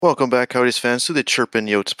Welcome back, Coyotes fans, to the Chirpin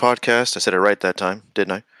Yotes podcast. I said it right that time,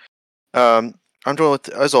 didn't I? I'm joined with,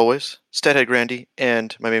 as always, Stathead Grandy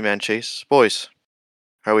and my main man Chase. Boys,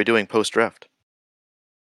 how are we doing post-draft?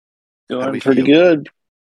 How do we Doing pretty feel? good.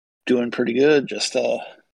 Doing pretty good. Just in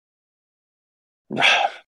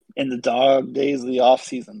the dog days of the off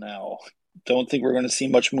season now. Don't think we're going to see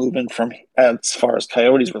much movement from as far as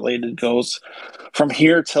Coyotes related goes from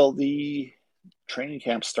here till the training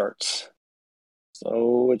camp starts.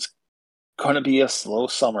 So it's going to be a slow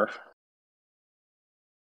summer.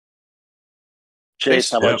 Chase,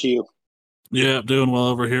 Chase? how Yep. about you? Yeah, doing well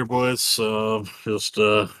over here, boys. Just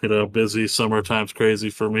busy. Summertime's crazy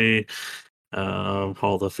for me.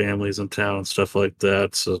 All the families in town and stuff like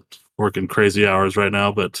that. So working crazy hours right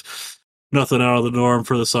now, but nothing out of the norm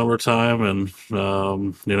for the summertime. And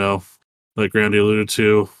like Randy alluded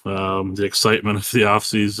to, the excitement of the off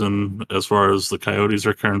season as far as the Coyotes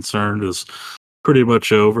are concerned is pretty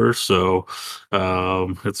much over. So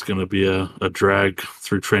it's going to be a drag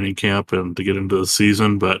through training camp and to get into the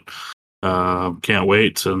season, but can't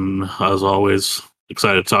wait. And as always,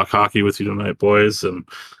 excited to talk hockey with you tonight, boys, and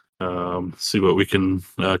see what we can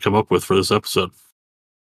come up with for this episode.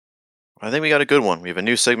 I think we got a good one. We have a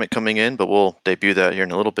new segment coming in, but we'll debut that here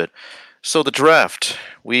in a little bit. So the draft,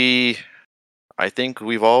 I think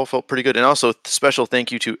we've all felt pretty good. And also, special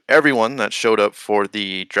thank you to everyone that showed up for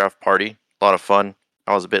the draft party. A lot of fun.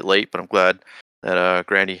 I was a bit late, but I'm glad that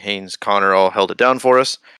Grandy, Haynes, Connor all held it down for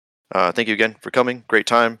us. Thank you again for coming. Great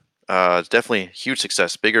time. It's definitely a huge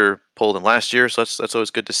success, bigger pull than last year, so that's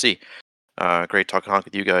always good to see. Great talking honk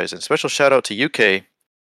with you guys, and special shout out to UK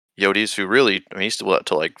Yotes, who really, I mean, he's still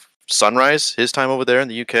till like sunrise his time over there in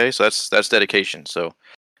the UK, so that's dedication. So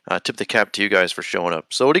tip the cap to you guys for showing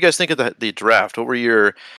up. So what do you guys think of the draft? What were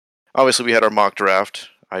your? Obviously, we had our mock draft.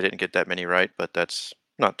 I didn't get that many right, but that's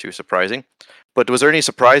not too surprising. But was there any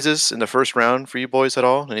surprises in the first round for you boys at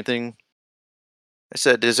all? Anything? I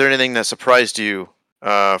said, is there anything that surprised you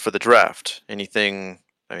for the draft? Anything?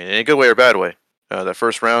 I mean, in a good way or bad way? That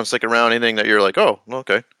first round, second round, anything that you're like, oh,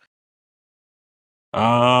 okay.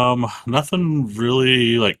 Nothing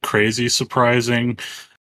really like crazy surprising.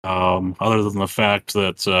 Other than the fact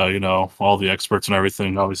that all the experts and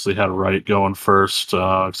everything obviously had Wright going first,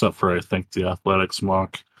 except for I think the Athletics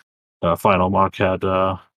mock, final mock had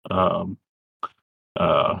um,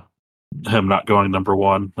 uh, him not going number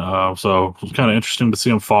one. So it was kind of interesting to see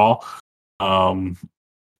him fall. Um,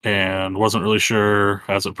 and wasn't really sure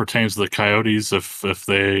as it pertains to the Coyotes if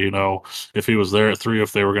they if he was there at 3,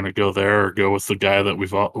 if they were going to go there or go with the guy that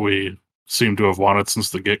we seem to have wanted since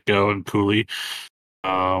the get go and Cooley.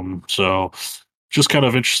 So just kind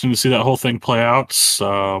of interesting to see that whole thing play out.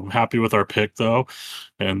 Happy with our pick though,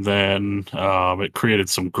 and then it created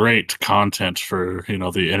some great content for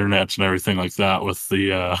the internet and everything like that with the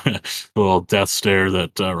little death stare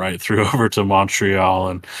that Wright threw over to Montreal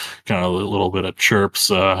and kind of a little bit of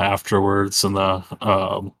chirps afterwards and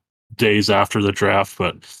the days after the draft.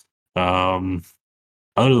 But um,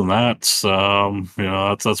 other than that,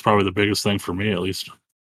 that's probably the biggest thing for me at least.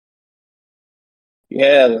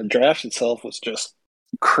 Yeah, the draft itself was just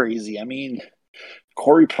crazy. I mean,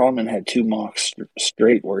 Corey Pronman had two mocks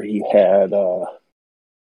straight where he had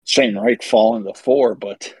Shane Wright fall into 4,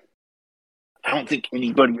 but I don't think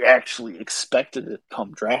anybody actually expected it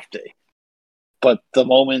come draft day. But the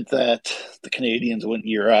moment that the Canadians went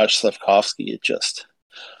Juraj Slafkovsky,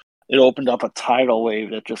 it opened up a tidal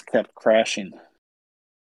wave that just kept crashing.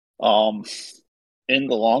 Um, in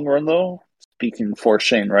the long run, though, speaking for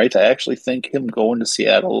Shane Wright, I actually think him going to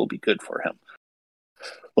Seattle will be good for him.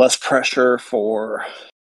 Less pressure for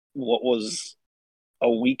what was a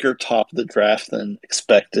weaker top of the draft than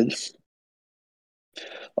expected.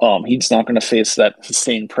 He's not going to face that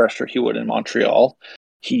same pressure he would in Montreal.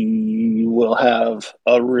 He will have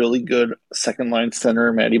a really good second line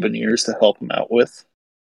center, Matty Beniers, to help him out with.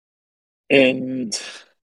 And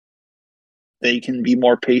they can be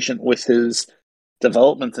more patient with his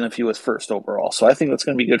development than if he was first overall. So I think that's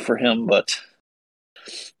going to be good for him. But,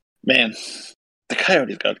 man, the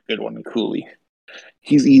Coyotes got a good one in Cooley.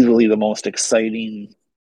 He's easily the most exciting,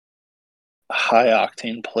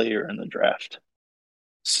 high-octane player in the draft.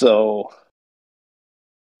 So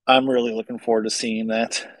I'm really looking forward to seeing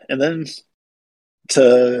that. And then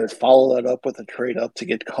to follow that up with a trade up to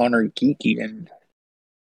get Connor Geeky, and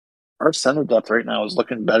our center depth right now is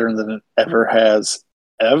looking better than it ever has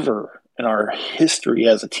in our history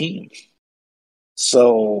as a team.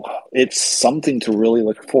 So it's something to really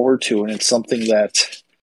look forward to, and it's something that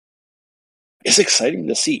is exciting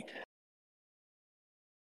to see.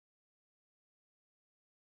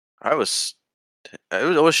 I was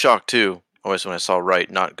shocked too. always when I saw Wright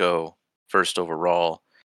not go first overall,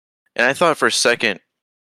 and I thought for a second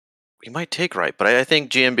we might take Wright, but I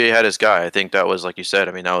think GMBA had his guy. I think that was like you said.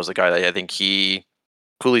 I mean, that was the guy that I think he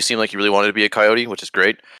Cooley seemed like he really wanted to be a Coyote, which is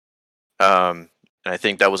great. And I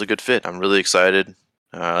think that was a good fit. I'm really excited.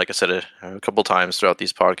 Like I said a couple times throughout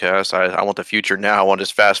these podcasts, I want the future now. I want to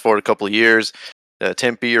just fast forward a couple of years. The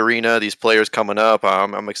Tempe Arena, these players coming up.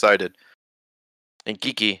 I'm excited. And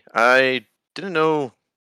Geeky, I didn't know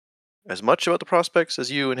as much about the prospects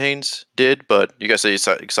as you and Haynes did, but you guys say it's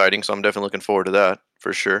exciting, so I'm definitely looking forward to that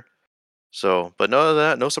for sure. So, but none of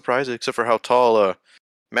that, no surprises except for how tall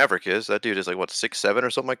Maverick is. That dude is like what 6'7" or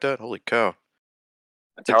something like that. Holy cow!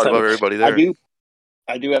 Towered above everybody I there. do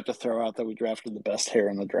I do have to throw out that we drafted the best hair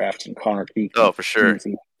in the draft in Connor Oh, Geeky. for sure.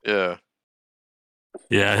 Easy. Yeah.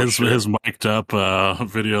 Yeah, For sure. his mic'd up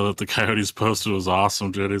video that the Coyotes posted was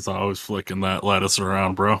awesome, dude. He's always flicking that lettuce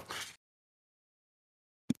around, bro.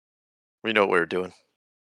 We know what we were doing.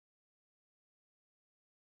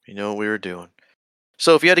 We know what we were doing.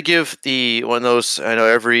 So if you had to give the one of those, I know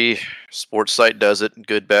every sports site does it,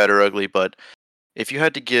 good, bad, or ugly, but if you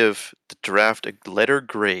had to give the draft a letter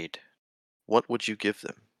grade, what would you give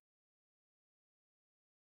them?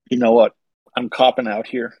 You know what? I'm copping out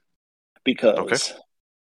here Okay. because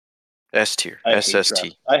S tier, I hate draft.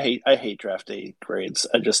 SST. I hate draft day grades.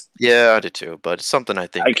 Yeah, I did too, but it's something I I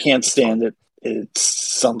think can't is fun. stand it. It's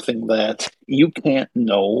something that you can't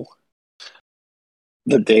know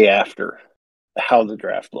the day after how the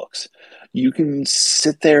draft looks. You can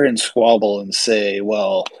sit there and squabble and say,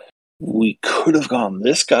 well, we could have gone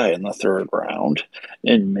this guy in the third round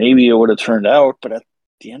and maybe it would have turned out, but at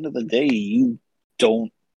the end of the day, you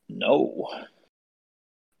don't know.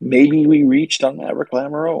 Maybe we reached on Maverick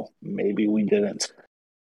Lamoureux. Maybe we didn't.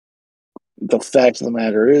 The fact of the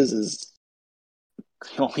matter is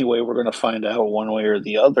the only way we're going to find out one way or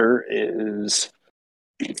the other is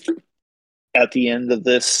at the end of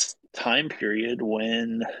this time period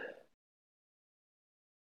when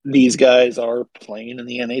these guys are playing in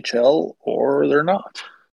the NHL or they're not.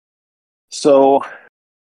 So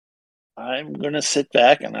I'm going to sit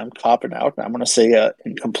back and I'm copping out and I'm going to say an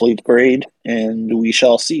incomplete grade and we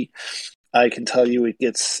shall see. I can tell you it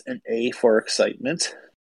gets an A for excitement.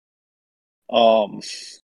 There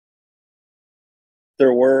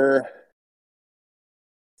were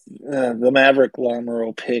the Maverick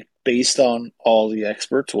Lamoureux pick based on all the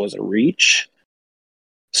experts was a reach.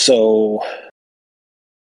 So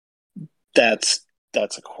that's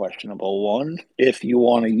a questionable one if you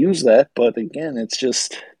want to use that. But again, it's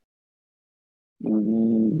just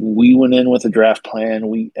we went in with a draft plan,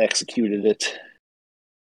 we executed it.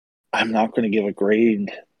 I'm not going to give a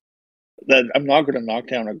grade. That I'm not going to knock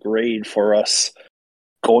down a grade for us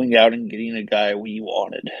going out and getting a guy we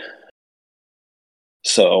wanted.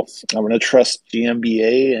 So I'm going to trust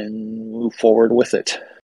GMBA and move forward with it.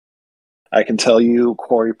 I can tell you,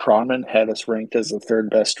 Corey Pronman had us ranked as the third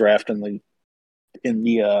best draft in the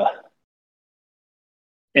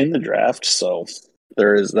draft. So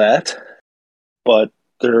there is that. But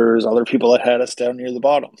there's other people that had us down near the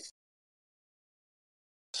bottom.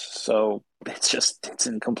 So it's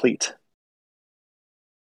incomplete.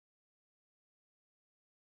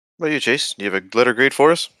 What about you, Chase? Do you have a letter grade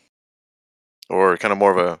for us? Or kind of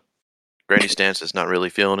more of a granny stance is not really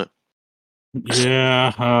feeling it?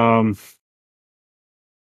 Yeah,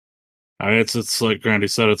 it's like Grandy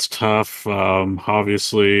said, it's tough.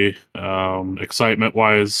 Obviously, excitement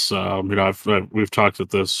wise, we've talked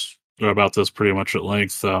about this pretty much at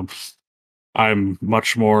length. I'm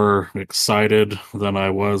much more excited than I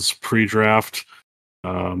was pre-draft.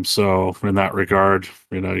 So in that regard,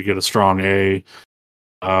 you get a strong A.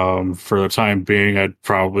 For the time being, I'd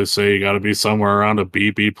probably say you got to be somewhere around a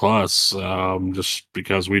B plus, just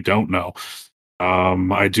because we don't know.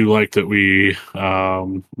 I do like that we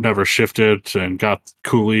never shifted and got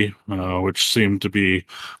Cooley,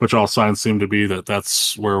 which all signs seem to be that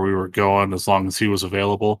that's where we were going as long as he was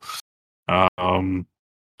available. Um,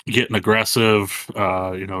 Getting aggressive,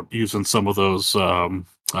 using some of those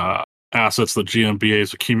assets that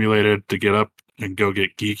GMBA's accumulated to get up and go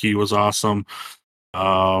get Geeky was awesome.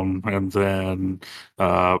 And then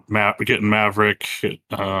getting Maverick,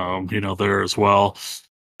 there as well.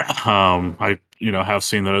 I have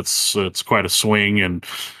seen that it's quite a swing, and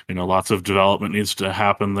lots of development needs to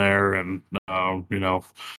happen there, and um,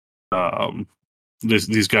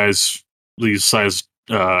 these guys, these size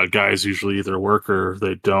guys usually either work or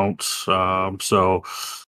they don't. So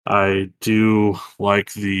I do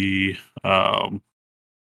like the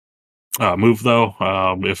move though.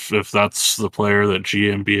 If that's the player that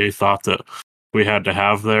GMBA thought that we had to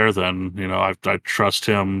have there, then I trust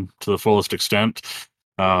him to the fullest extent.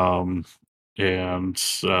 Um, and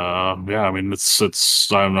yeah, I mean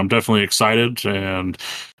it's I'm definitely excited, and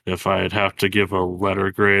if I'd have to give a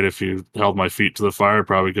letter grade, if you held my feet to the fire, I'd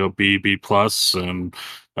probably go B plus, and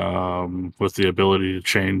with the ability to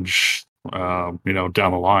change, down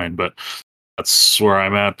the line. But that's where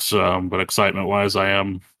I'm at. But excitement wise, I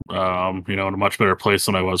am, in a much better place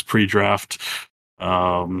than I was pre-draft.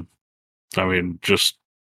 Um, I mean, just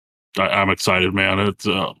I'm excited, man. It's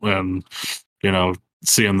and you know,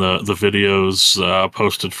 seeing the videos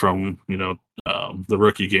posted from the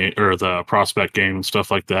rookie game or the prospect game and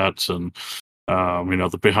stuff like that, and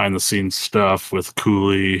the behind the scenes stuff with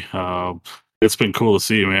Cooley. It's been cool to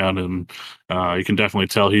see, man, and you can definitely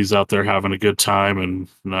tell he's out there having a good time,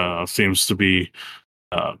 and seems to be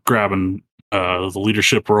grabbing the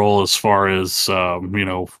leadership role as far as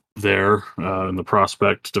there in the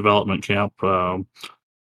prospect development camp. So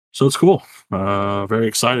it's cool. Very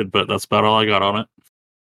excited, but that's about all I got on it.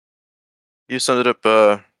 You summed it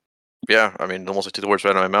up. Yeah, I mean, almost took the words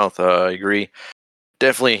right out of my mouth. I agree.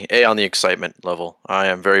 Definitely A on the excitement level. I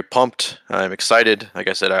am very pumped. I'm excited. Like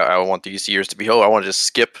I said, I want these years to be. Oh, I want to just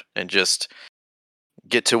skip and just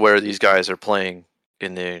get to where these guys are playing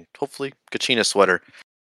in the hopefully Kachina sweater.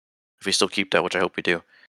 If we still keep that, which I hope we do.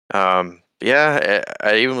 Yeah,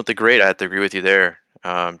 even with the grade, I have to agree with you there.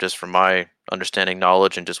 Just from my understanding,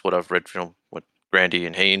 knowledge, and just what I've read, what Grandy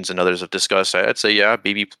and Haynes and others have discussed, I'd say yeah,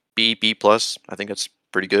 B plus. I think that's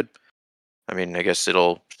pretty good. I mean, I guess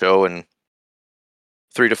it'll show in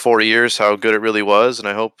 3 to 4 years how good it really was, and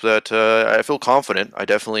I hope that I feel confident. I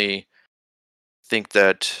definitely think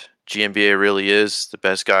that GMBA really is the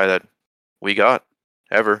best guy that we got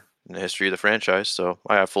ever in the history of the franchise. So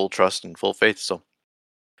I have full trust and full faith. So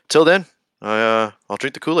till then, I'll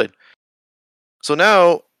drink the Kool-Aid. So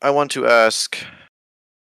now I want to ask,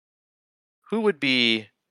 who would be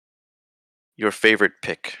your favorite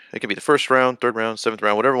pick? It could be the first round, third round, seventh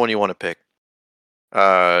round, whatever one you want to pick.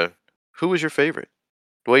 Uh, who is your favorite?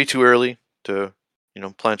 Way too early to,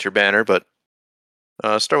 plant your banner, but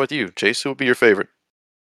start with you, Chase. Who would be your favorite?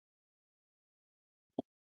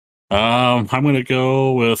 I'm gonna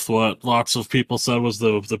go with what lots of people said was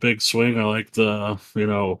the big swing. I like the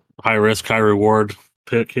high risk, high reward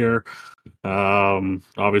pick here.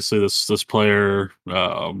 Obviously this player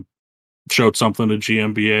showed something to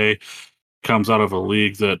GMBA. Comes out of a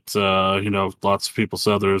league that lots of people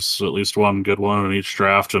said there's at least one good one in each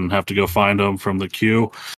draft, and have to go find them from the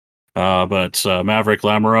queue. But Maverick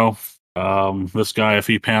Lamoureux, this guy, if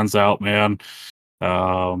he pans out, man,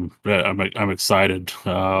 yeah, I'm excited.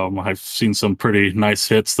 I've seen some pretty nice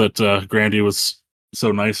hits that Grandy was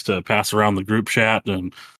so nice to pass around the group chat,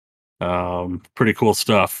 and pretty cool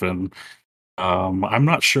stuff. And I'm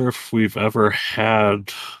not sure if we've ever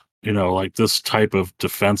had like this type of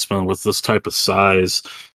defenseman with this type of size.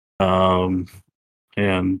 Um,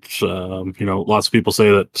 and lots of people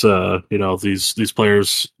say that these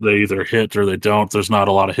players, they either hit or they don't. There's not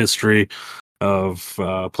a lot of history of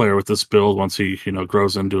a player with this build once he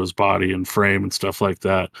grows into his body and frame and stuff like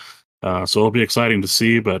that. So it'll be exciting to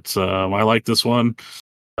see. But I like this one.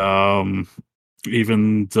 Um,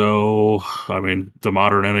 Even though, I mean, the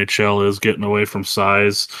modern NHL is getting away from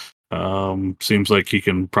size. Seems like he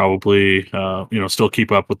can probably still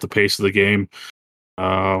keep up with the pace of the game.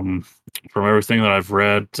 Um, from everything that I've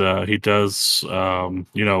read, he does,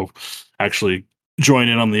 actually join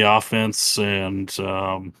in on the offense, and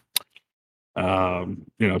you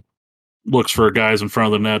know, looks for guys in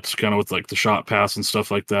front of the net, kind of with like the shot pass and stuff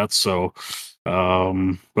like that. So,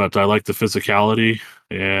 but I like the physicality,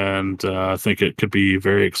 and I think it could be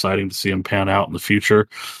very exciting to see him pan out in the future.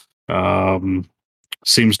 Um,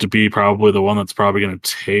 Seems to be probably the one that's probably going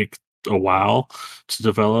to take a while to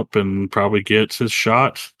develop and probably get his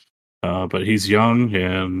shot. But he's young,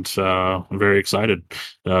 and I'm very excited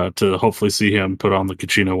to hopefully see him put on the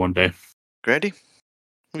Kachino one day. Grandy,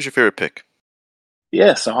 who's your favorite pick?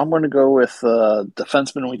 Yeah, so I'm going to go with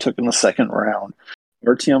defenseman we took in the second round,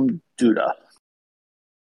 Artyom Duda.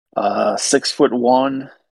 6'1",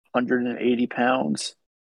 180 pounds.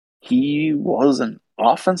 He was an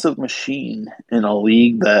offensive machine in a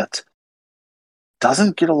league that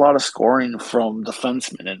doesn't get a lot of scoring from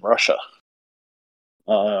defensemen in Russia.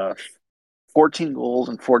 14 goals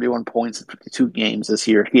and 41 points in 52 games this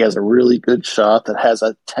year. He has a really good shot that has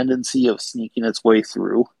a tendency of sneaking its way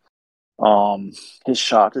through. His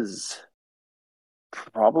shot is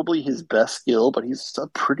probably his best skill, but he's a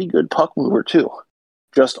pretty good puck mover too.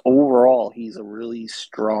 Just overall, he's a really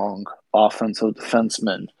strong offensive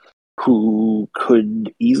defenseman who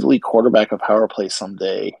could easily quarterback a power play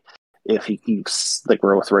someday if he keeps the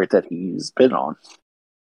growth rate that he's been on.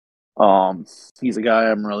 He's a guy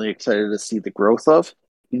I'm really excited to see the growth of.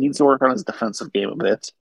 He needs to work on his defensive game a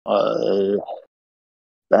bit. That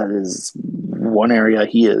is one area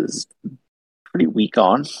he is pretty weak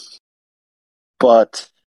on. But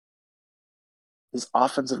his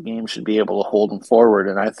offensive game should be able to hold him forward,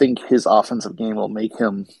 and I think his offensive game will make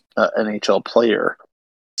him an NHL player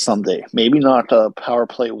someday. Maybe not a power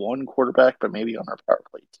play 1 quarterback, but maybe on our power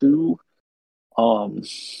play 2.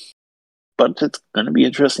 But it's going to be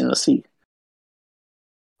interesting to see.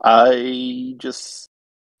 I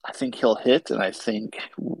think he'll hit, and I think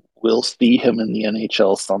we'll see him in the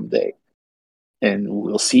NHL someday, and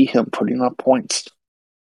we'll see him putting up points.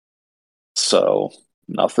 So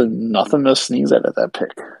nothing to sneeze at that pick.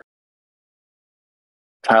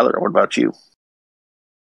 Tyler, what about you?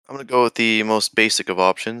 I'm going to go with the most basic of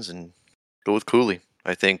options and go with Cooley.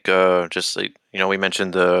 I think just like, we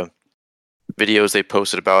mentioned the videos they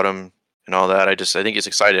posted about him and all that. I think he's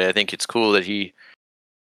excited. I think it's cool that he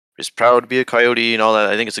is proud to be a Coyote and all that.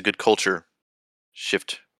 I think it's a good culture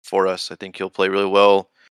shift for us. I think he'll play really well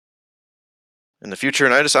in the future,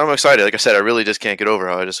 and I'm excited. Like I said, I really just can't get over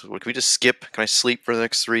how can we just skip? Can I sleep for the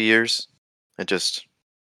next 3 years and just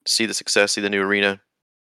see the success, see the new arena,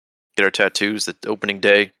 get our tattoos the opening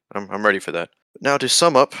day? I'm ready for that. But now to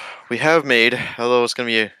sum up, we have made, although it's going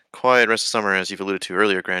to be a quiet rest of summer, as you've alluded to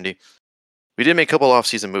earlier, Grandy, we did make a couple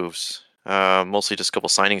off-season moves. Mostly just a couple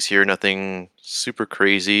signings here, nothing super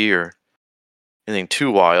crazy or anything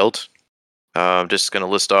too wild. I'm just going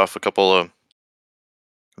to list off a couple of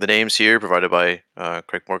the names here provided by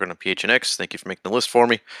Craig Morgan on PHNX. Thank you for making the list for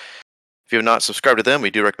me. If you have not subscribed to them, we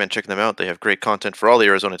do recommend checking them out. They have great content for all the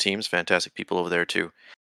Arizona teams. Fantastic people over there too.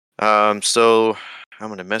 So I'm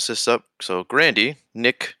going to mess this up. So Grandy,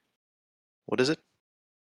 Nick, what is it?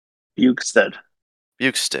 Bukestead.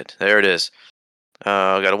 There it is.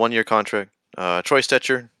 Got a 1-year contract. Troy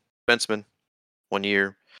Stetcher, defenseman, 1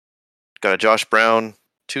 year. Got a Josh Brown,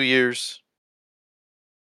 2 years.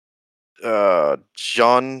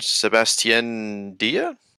 Jean Sebastien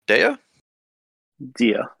Dia? Dia.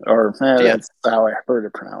 Or Dia. that's how I heard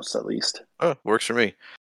it pronounced, at least. Oh, works for me.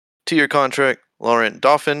 2-year contract. Laurent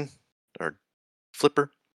Dauphin, or Flipper,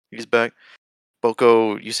 he's back.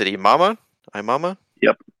 Boko, you said Imama?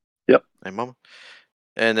 Yep. Imama.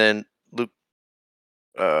 And then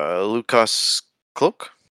Lucas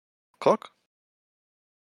Cloak?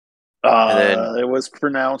 And then It was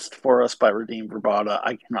pronounced for us by Redeem Verbata.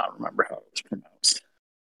 I cannot remember how it was pronounced.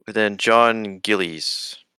 John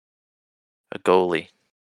Gillies, a goalie.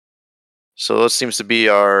 So that seems to be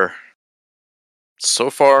our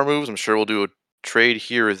moves. I'm sure we'll do a trade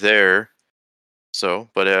here or there. So,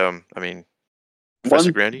 but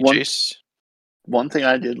Professor Grandy, Chase. One thing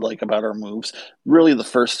I did like about our moves, really the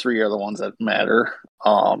first 3 are the ones that matter.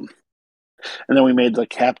 And then we made the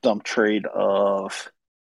cap dump trade of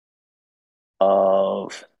I'm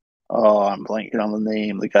blanking on the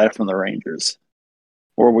name, the guy from the Rangers,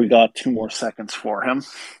 where we got 2 more seconds for him.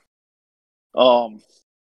 But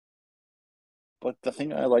the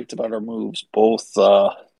thing I liked about our moves, both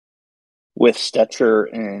with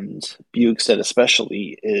Stetcher and Bukestead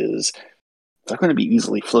especially, is they're going to be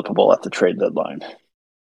easily flippable at the trade deadline.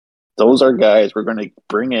 Those are guys we're going to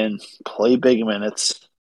bring in, play big minutes,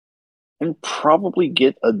 and probably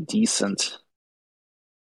get a decent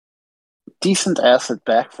asset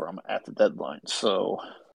back from at the deadline. So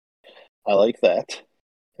I like that.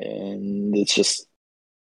 And it's just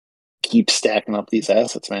keep stacking up these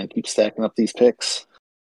assets, man. Keep stacking up these picks.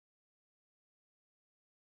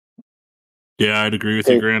 Yeah, I'd agree with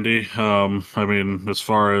you, Grandy. As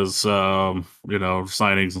far as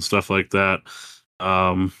signings and stuff like that,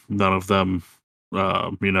 none of them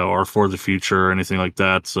are for the future or anything like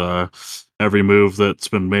that. Every move that's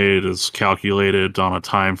been made is calculated on a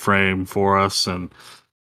time frame for us, and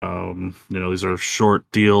these are short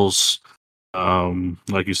deals.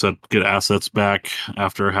 Like you said, get assets back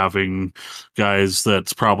after having guys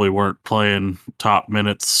that probably weren't playing top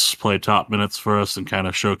minutes play top minutes for us and kind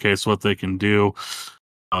of showcase what they can do.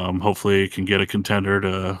 Hopefully can get a contender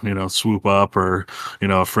to swoop up, or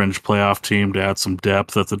a fringe playoff team to add some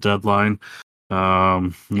depth at the deadline.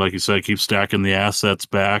 Like you said, keep stacking the assets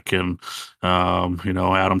back and add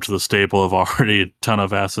them to the stable of already a ton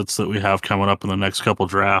of assets that we have coming up in the next couple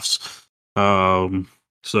drafts.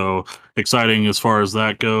 So exciting as far as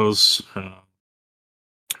that goes.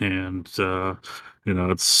 It's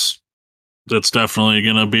definitely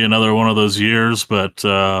going to be another one of those years, but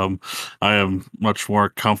I am much more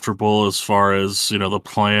comfortable as far as the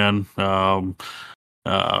plan. I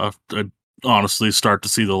honestly start to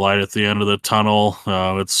see the light at the end of the tunnel.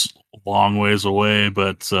 It's long ways away,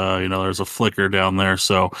 but there's a flicker down there.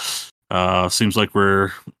 So seems like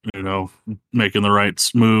we're making the right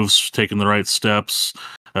moves, taking the right steps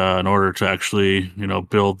in order to actually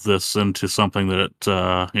build this into something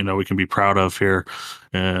that we can be proud of here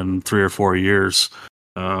in 3 or 4 years.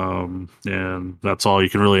 And that's all you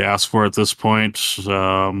can really ask for at this point.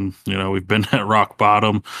 We've been at rock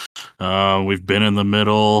bottom. We've been in the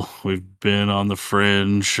middle. We've been on the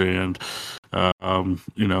fringe, and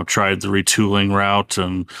tried the retooling route,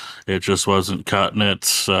 and it just wasn't cutting it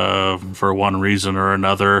for one reason or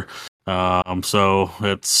another. So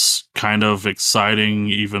it's kind of exciting,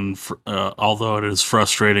 even although it is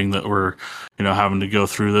frustrating that we're having to go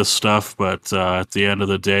through this stuff. But at the end of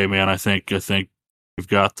the day, man, I think we've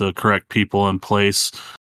got the correct people in place,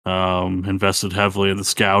 invested heavily in the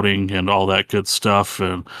scouting and all that good stuff,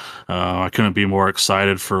 and I couldn't be more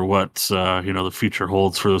excited for what the future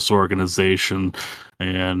holds for this organization,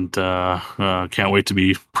 and can't wait to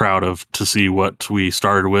be proud to see what we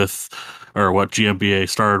started with, or what GMBA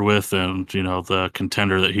started with, and the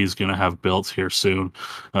contender that he's going to have built here soon,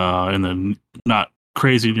 in the not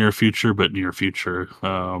crazy near future, but near future,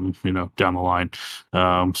 down the line.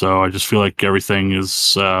 So I just feel like everything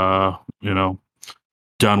is done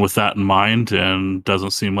with that in mind, and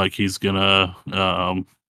doesn't seem like he's gonna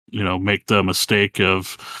make the mistake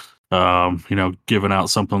of giving out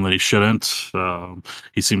something that he shouldn't.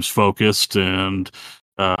 He seems focused, and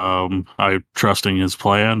I'm trusting his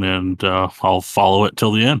plan, and I'll follow it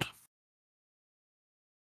till the end.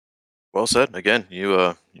 Well said. Again,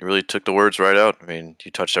 you really took the words right out. I mean,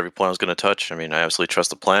 you touched every point I was going to touch. I mean, I absolutely trust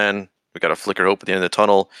the plan. We got a flicker hope at the end of the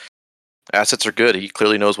tunnel. Assets are good. He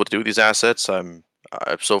clearly knows what to do with these assets. I'm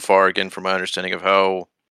so far, again, from my understanding of how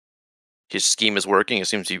his scheme is working, it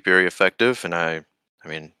seems to be very effective. And I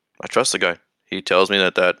mean, I trust the guy. He tells me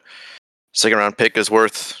that second round pick is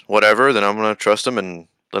worth whatever. Then I'm going to trust him and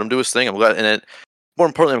let him do his thing. I'm glad, and more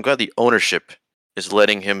importantly, I'm glad the ownership is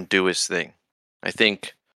letting him do his thing. I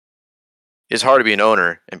think it's hard to be an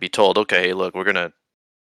owner and be told, okay, look, we're gonna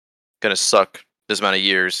suck this amount of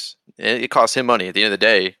years. It costs him money at the end of the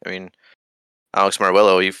day. I mean, Alex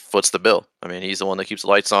Maruello, he foots the bill. I mean, he's the one that keeps the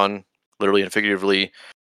lights on, literally and figuratively.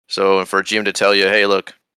 So for a GM to tell you, hey,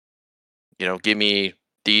 look, give me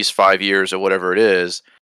these 5 years or whatever it is,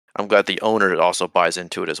 I'm glad the owner also buys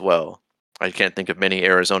into it as well. I can't think of many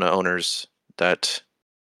Arizona owners that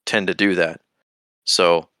tend to do that.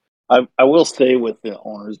 So I will say, with the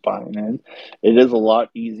owners buying in, it is a lot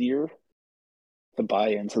easier to buy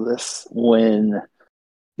into this when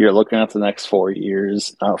you're looking at the next 4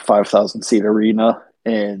 years, 5,000 seat arena,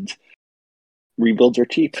 and rebuilds are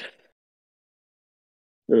cheap.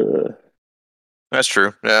 that's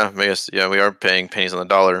true. Yeah, I guess we are paying pennies on the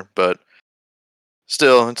dollar, but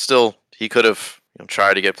still, he could have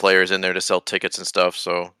tried to get players in there to sell tickets and stuff.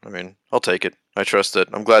 So I mean, I'll take it. I trust it.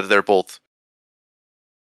 I'm glad that they're both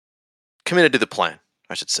committed to the plan,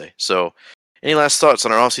 I should say. So, any last thoughts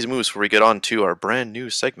on our offseason moves before we get on to our brand new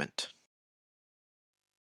segment?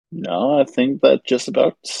 No, I think that just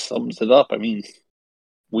about sums it up. I mean,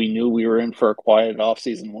 we knew we were in for a quiet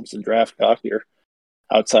offseason once the draft got here,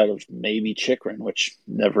 outside of maybe Chikrin, which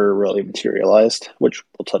never really materialized, which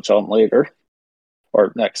we'll touch on later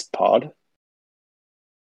or next pod.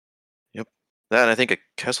 Yep. That, and I think a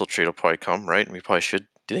Kessel trade will probably come, right? We probably should.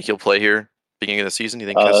 Do you think he'll play here beginning of the season? Do you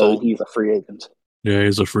think Kessel? He's a free agent. Yeah,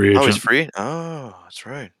 he's a free Oh, he's agent. free? Oh, that's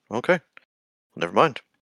right. Okay. Well, never mind.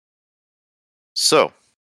 So,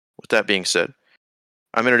 with that being said,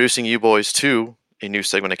 I'm introducing you boys to a new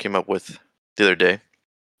segment I came up with the other day.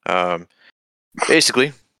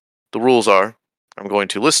 Basically, the rules are I'm going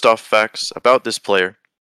to list off facts about this player,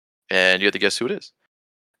 and you have to guess who it is.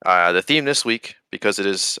 The theme this week, because it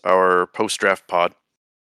is our post-draft pod,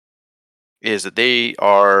 is that they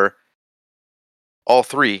are all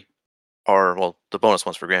three are, well, the bonus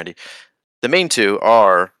ones for Grandy. The main two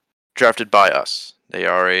are drafted by us. They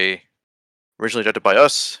are originally drafted by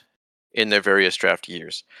us in their various draft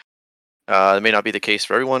years. It may not be the case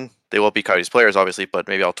for everyone. They will be Coyotes players, obviously, but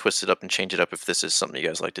maybe I'll twist it up and change it up if this is something you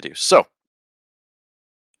guys like to do. So,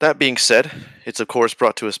 that being said, it's of course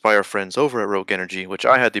brought to us by our friends over at Rogue Energy, which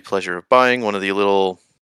I had the pleasure of buying one of the little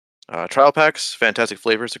trial packs. Fantastic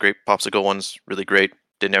flavors. The grape popsicle one's really great.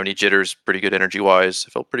 Didn't have any jitters. Pretty good energy wise.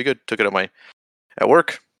 Felt pretty good. Took it at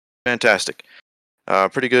work. Fantastic.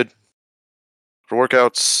 Pretty good for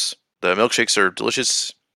workouts. The milkshakes are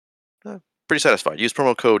delicious. Pretty satisfied. Use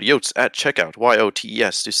promo code YOTES at checkout,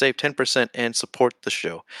 YOTES, to save 10% and support the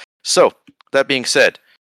show. So, that being said,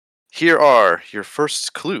 here are your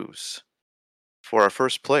first clues for our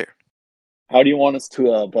first player. How do you want us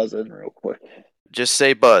to buzz in real quick? Just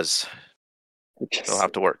say Buzz. It'll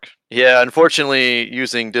have to work. Yeah, unfortunately,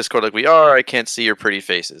 using Discord like we are, I can't see your pretty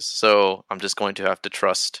faces. So I'm just going to have to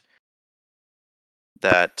trust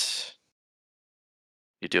that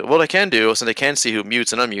you do it. What I can do, since I can see who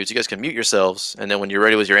mutes and unmutes, you guys can mute yourselves, and then when you're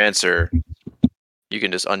ready with your answer, you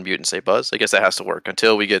can just unmute and say Buzz. I guess that has to work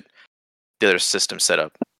until we get the other system set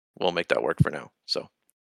up. We'll make that work for now. So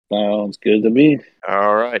Sounds good to me.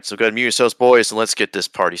 all right, so go ahead and mute yourselves, boys, and let's get this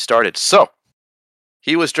party started. So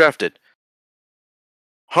he was drafted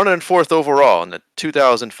 104th overall in the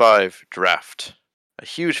 2005 draft. A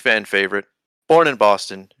huge fan favorite. Born in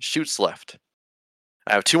Boston, shoots left.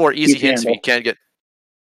 I have two more easy Keith hints if Yandel. you can't get.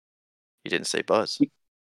 You didn't say Buzz. You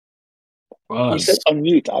said Buzz.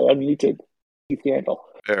 unmute. I unmuted. Keith Yandel.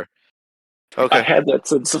 Fair. I Okay. had that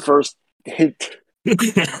since the first hint.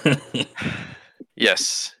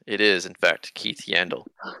 Yes, it is, in fact, Keith Yandel.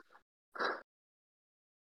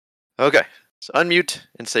 Okay, so unmute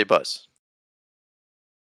and say Buzz.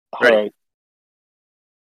 Ready? All right.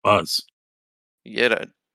 Buzz. You get a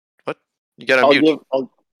what? You got to mute.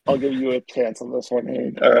 I'll give you a chance on this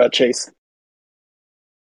one, or Chase.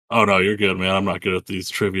 Oh no, you're good, man. I'm not good at these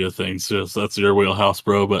trivia things. Just that's your wheelhouse,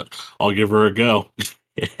 bro. But I'll give her a go.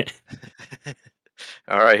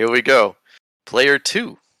 All right, here we go. Player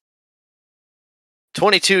 2.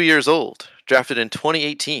 22 years old, drafted in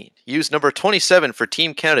 2018. Used number 27 for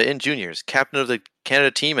Team Canada in juniors. Captain of the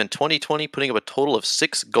Canada team in 2020, putting up a total of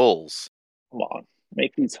 6 goals. Come on,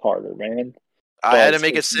 make these harder, man. I had to Buzz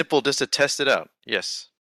make it hates me. simple just to test it out. Yes.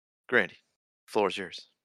 Grandy, floor is yours.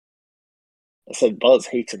 I said Buzz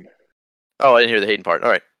hates him. Oh, I didn't hear the hating part. All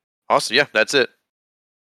right. Awesome. Yeah, that's it.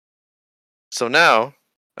 So now,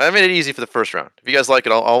 I made it easy for the first round. If you guys like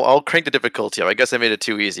it, I'll crank the difficulty up. I guess I made it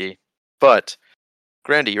too easy. But,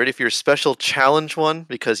 Grandy, you ready for your special challenge one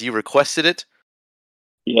because you requested it?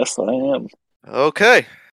 Yes, I am. Okay.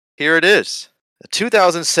 Here it is. The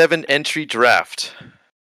 2007 entry draft.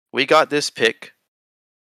 We got this pick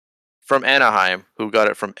from Anaheim, who got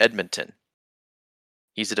it from Edmonton.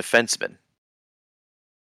 He's a defenseman.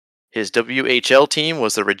 His WHL team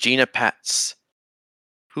was the Regina Pats.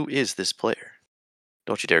 Who is this player?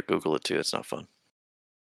 Don't you dare Google it too, it's not fun.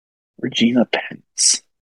 Regina Pence.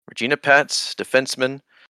 Regina Pats, defenseman.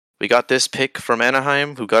 We got this pick from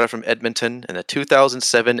Anaheim, who got it from Edmonton in the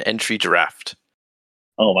 2007 entry draft.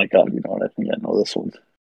 Oh my god, you know what? I think I know this one.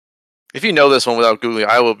 If you know this one without Googling,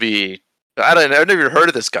 I will be. I've never even heard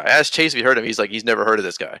of this guy. I asked Chase if he heard of him. He's like, he's never heard of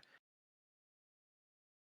this guy.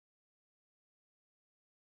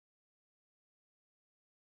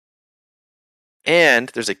 And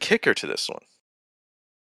there's a kicker to this one.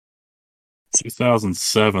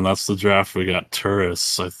 2007. That's the draft we got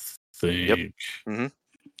Turris, I think. Yep. Mm-hmm.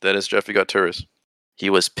 That is Jeffrey got Turris. He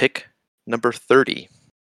was pick number 30.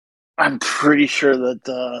 I'm pretty sure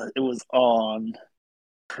that it was on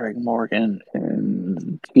Craig Morgan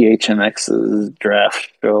and PHNX's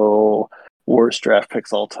draft show. Worst draft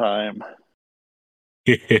picks all time.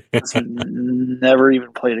 He's never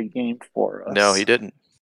even played a game for us. No, he didn't.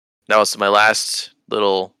 That was my last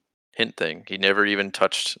little hint thing. He never even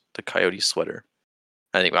touched the Coyote sweater.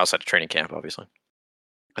 I think outside of training camp, obviously.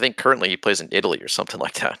 I think currently he plays in Italy or something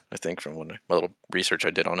like that. I think from my little research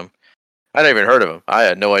I did on him. I never even heard of him. I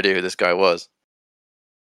had no idea who this guy was.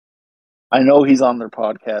 I know he's on their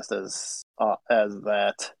podcast as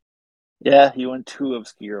that. Yeah, he went too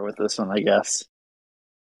obscure with this one, I guess.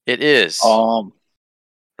 It is.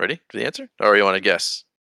 Ready for the answer? Or you want to guess?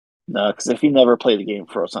 No, because if he never played a game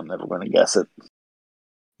for us, I'm never going to guess it.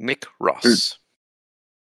 Nick Ross.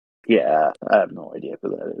 Yeah, I have no idea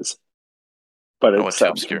who that is. But it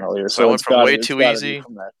sounds familiar. So I went from way too easy.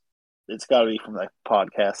 It's got to be from that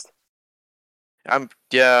podcast.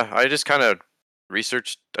 I just kind of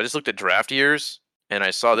researched. I just looked at draft years, and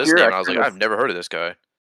I saw this name, and I was like, I've never heard of this guy.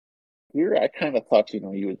 Here, I kind of thought,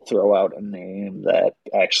 you would throw out a name that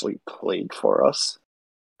actually played for us.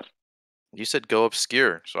 You said go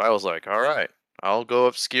obscure, so I was like, all right, I'll go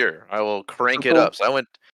obscure. I will crank it up. So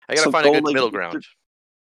I got to find a good middle ground.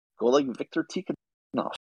 Go like Victor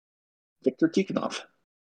Tikhonov. Victor Tikhonov.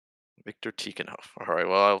 All right,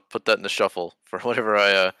 well, I'll put that in the shuffle for whatever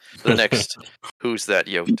the next Who's That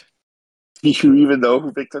Yote. Do you even know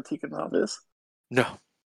who Victor Tikhonov is? No.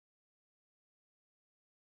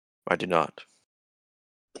 I do not.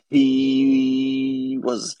 He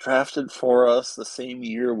was drafted for us the same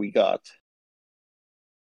year we got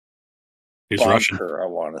He's Russian. I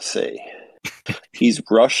want to say. He's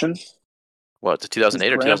Russian. What,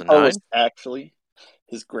 2008 or 2009?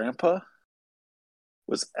 His grandpa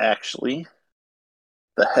was actually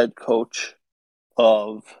the head coach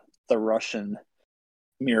of the Russian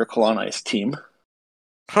Miracle on Ice team.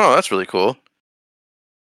 Huh, that's really cool.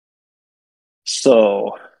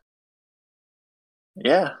 So,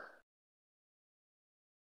 yeah.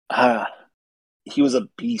 He was a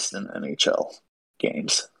beast in NHL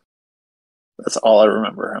games. That's all I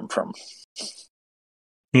remember him from.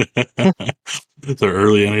 The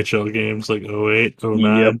early NHL games like 08, Yep.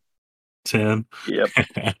 09, 10. Yep.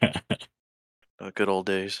 Oh, good old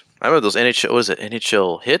days. I remember those NHL. Was it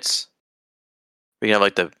NHL hits? We can have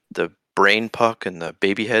like the brain puck and the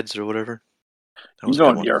baby heads or whatever. That You was a good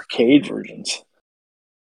going one. the arcade versions.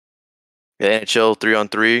 Yeah, NHL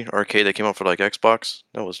 3-on-3 arcade that came out for like Xbox.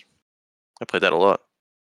 I played that a lot.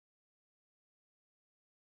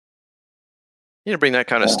 You need to bring that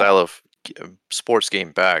kind of Yeah. style of sports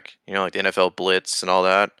game back. Like the NFL Blitz and all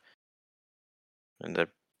that. And the I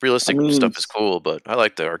realistic mean, stuff is cool, but I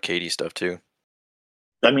like the arcadey stuff too.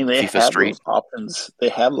 they FIFA have Street. those options. They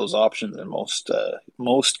have those options in most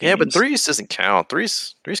Yeah, but games, threes doesn't count.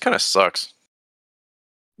 Threes kind of sucks.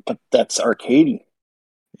 but that's arcadey.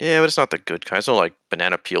 Yeah, but it's not the good kind. It's not like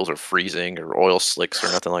banana peels or freezing or oil slicks or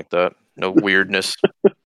nothing like that. No weirdness.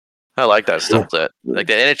 I like that stuff. That like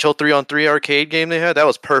the NHL 3-on-3 arcade game they had. That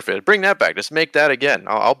was perfect. Bring that back. Just make that again.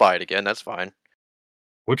 I'll buy it again. That's fine.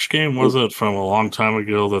 Which game was it from a long time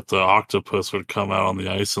ago that the octopus would come out on the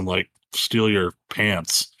ice and like steal your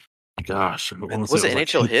pants? Gosh, I want to say Was it it was like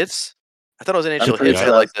NHL Hits? I thought it was I'm NHL pretty Hits. They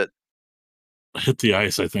sure had like that's. the hit the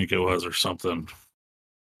ice, I think it was, or something.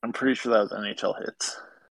 I'm pretty sure that was NHL hits.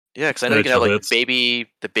 yeah, because I know you can have NHL like hits.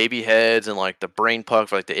 the baby heads and like the brain puck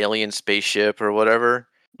for like the alien spaceship or whatever.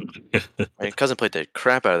 My cousin played the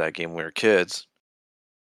crap out of that game when we were kids.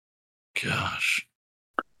 Gosh,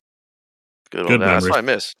 Good old good that. That's memories. what I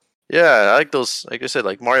miss. Yeah, I like those. Like I said,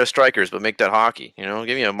 like Mario Strikers, but make that hockey. Give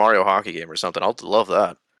me a Mario hockey game or something. I'll love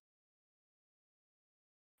that.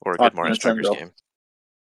 Or a good Talk Mario Strikers Nintendo. game.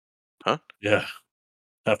 Huh? Yeah,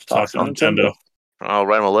 have to Talk talk to Nintendo. Nintendo. I'll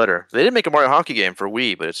write them a letter. They did make a Mario hockey game for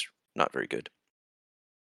Wii, but it's not very good.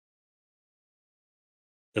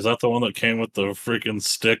 Is that the one that came with the freaking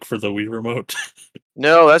stick for the Wii remote?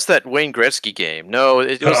 No, that's that Wayne Gretzky game. No,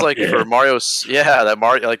 it was Oh like yeah. for Mario's. Yeah, that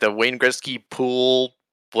Mario, like the Wayne Gretzky pool,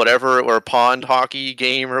 whatever, or pond hockey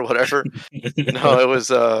game or whatever. No, it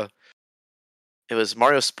was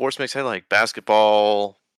Mario Sports Mix. Had like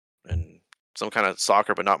basketball and some kind of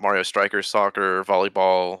soccer, but not Mario Strikers soccer,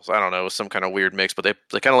 volleyball. So I don't know, it was some kind of weird mix. But they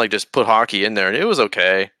kind of like just put hockey in there, and it was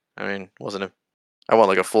okay. I mean, wasn't a I want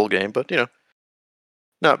like a full game, but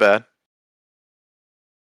not bad.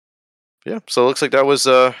 Yeah, so it looks like that was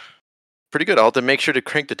pretty good. I'll have to make sure to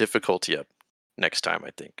crank the difficulty up next time.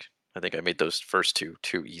 I think I made those first two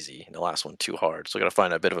too easy, and the last one too hard. So I got to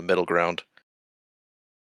find a bit of a middle ground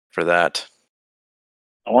for that.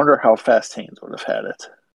 I wonder how fast Haynes would have had it.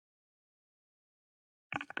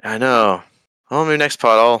 I know. Oh, maybe next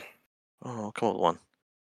pod I'll come up with one.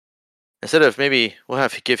 Instead of maybe we'll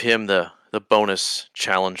have to give him the bonus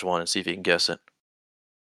challenge one and see if he can guess it.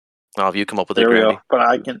 I'll have you come up with it, There we go. Grandy. But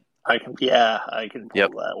I can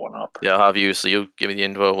Yep. pull that one up. Yeah, I'll have you. So you give me the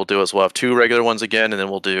info. We'll do it. So we'll have two regular ones again, and then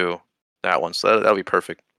we'll do that one. So that'll be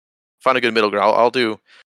perfect. Find a good middle ground.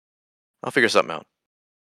 I'll figure something out.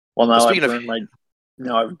 Well, But speaking of,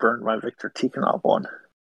 I've burned my Victor Tikhonov one.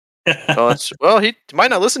 he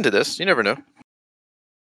might not listen to this. You never know.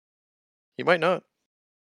 He might not.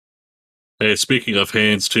 Hey, speaking of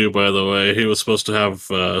Haynes, too, by the way, he was supposed to have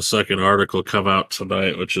a second article come out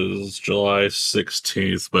tonight, which is July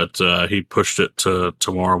 16th, but he pushed it to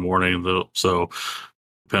tomorrow morning. So,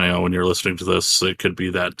 depending on when you're listening to this, it could be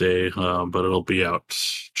that day, but it'll be out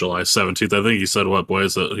July 17th. I think he said, what,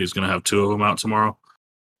 boys, that he's going to have two of them out tomorrow?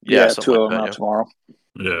 Yeah, Yeah, something two like of them that. out Yeah. tomorrow.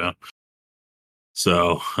 Yeah.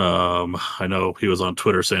 So I know he was on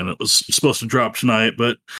Twitter saying it was supposed to drop tonight,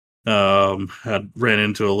 but had ran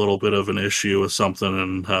into a little bit of an issue with something,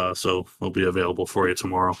 and so it'll be available for you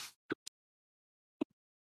tomorrow.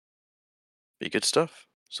 Be good stuff.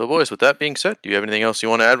 So, boys, with that being said, do you have anything else you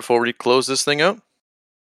want to add before we close this thing out?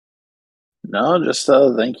 No, just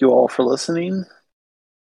thank you all for listening.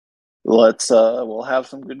 We'll have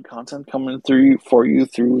some good content coming through for you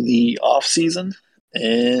through the off season,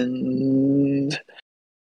 and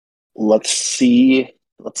let's see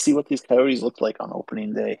what these Coyotes look like on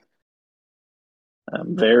opening day.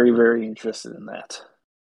 I'm very, very interested in that.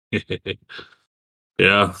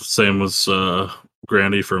 Yeah, same as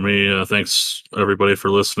Grandy for me. Thanks everybody for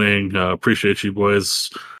listening. Appreciate you boys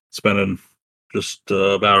spending just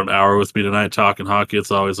about an hour with me tonight talking hockey.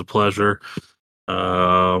 It's always a pleasure.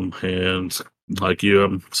 And like you,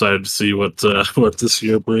 I'm excited to see what what this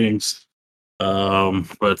year brings.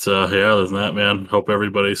 But yeah, other than that, man, hope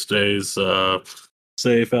everybody stays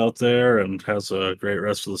safe out there and has a great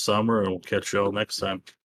rest of the summer. And we'll catch you all next time.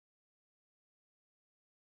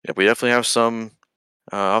 Yeah, we definitely have some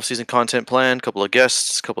off-season content planned. A couple of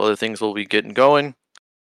guests, a couple other things we'll be getting going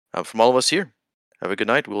from all of us here. Have a good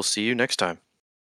night. We'll see you next time.